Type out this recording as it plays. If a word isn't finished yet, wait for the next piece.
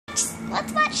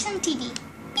let's watch some TV.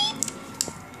 Beep.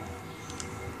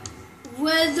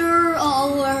 Weather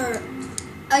alert.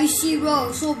 Icy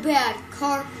road, so bad.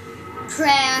 Car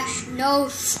crash, no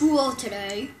school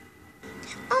today.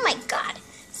 Oh my god.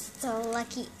 So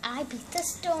lucky I beat the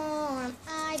storm.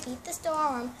 I beat the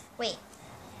storm. Wait.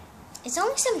 It's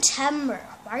only September.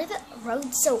 Why are the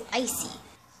roads so icy?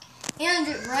 And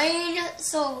it rained,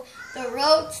 so the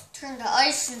roads turned to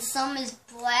ice and some is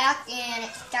black, and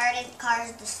it started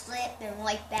cars to slip and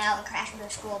wipe out and crash into a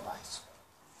school bus.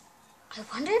 I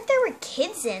wonder if there were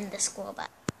kids in the school bus.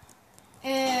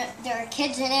 There are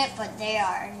kids in it, but they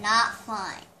are not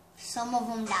fine. Some of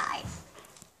them died.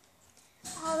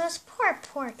 Oh, those poor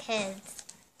kids.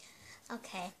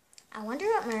 Okay, I wonder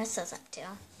what Marisa's up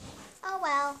to. Oh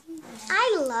well,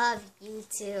 I love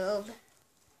YouTube.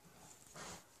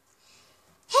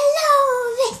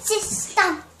 Hello, this is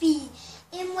Stumpy,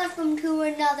 and welcome to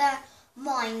another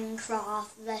Minecraft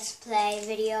Let's Play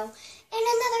video, and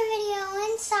another video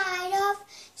inside of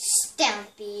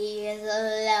Stampy's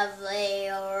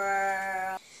lovely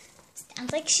world.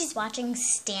 Sounds like she's watching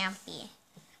Stampy.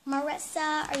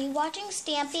 Marissa, are you watching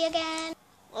Stampy again?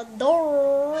 What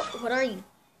are you,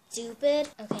 stupid?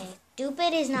 Okay,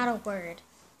 stupid is not a word.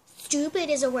 Stupid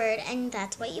is a word, and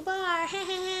that's what you are.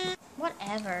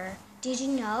 Whatever. Did you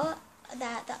know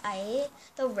that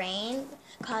the rain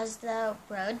caused the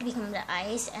road to become the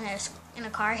ice, and a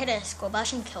car hit a school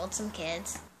bus and killed some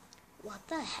kids? What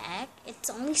the heck?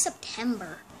 It's only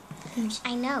September.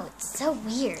 I know, it's so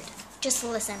weird. Just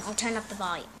listen, I'll turn up the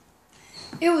volume.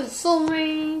 It was so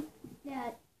rainy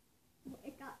that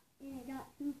it got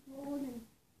too cold, and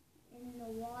the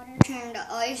water turned to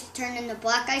ice, turned into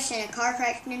black ice, and a car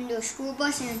crashed into a school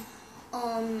bus, and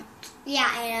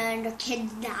and the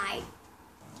kids died.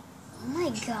 Oh my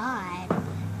god,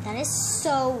 that is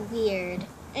so weird.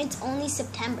 And it's only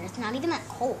September, it's not even that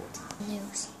cold.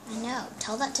 News. I know,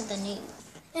 tell that to the news.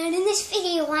 And in this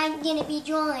video, I'm going to be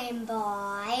joined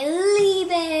by Lee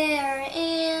Bear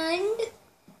and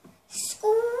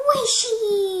Squishy.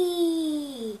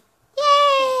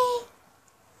 Yay!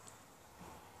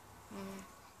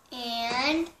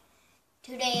 And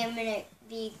today I'm going to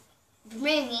be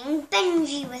bringing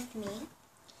Benji with me.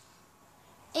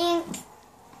 And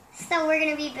so we're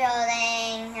going to be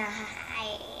building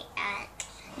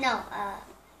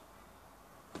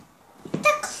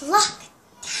the clock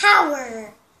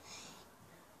tower.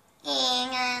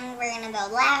 And we're going to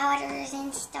build ladders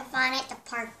and stuff on it to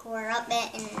parkour up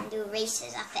it and do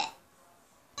races up it.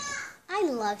 I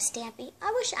love Stampy.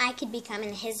 I wish I could become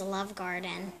in his love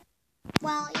garden.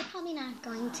 Well, you're probably not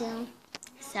going to.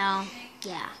 So,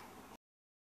 yeah.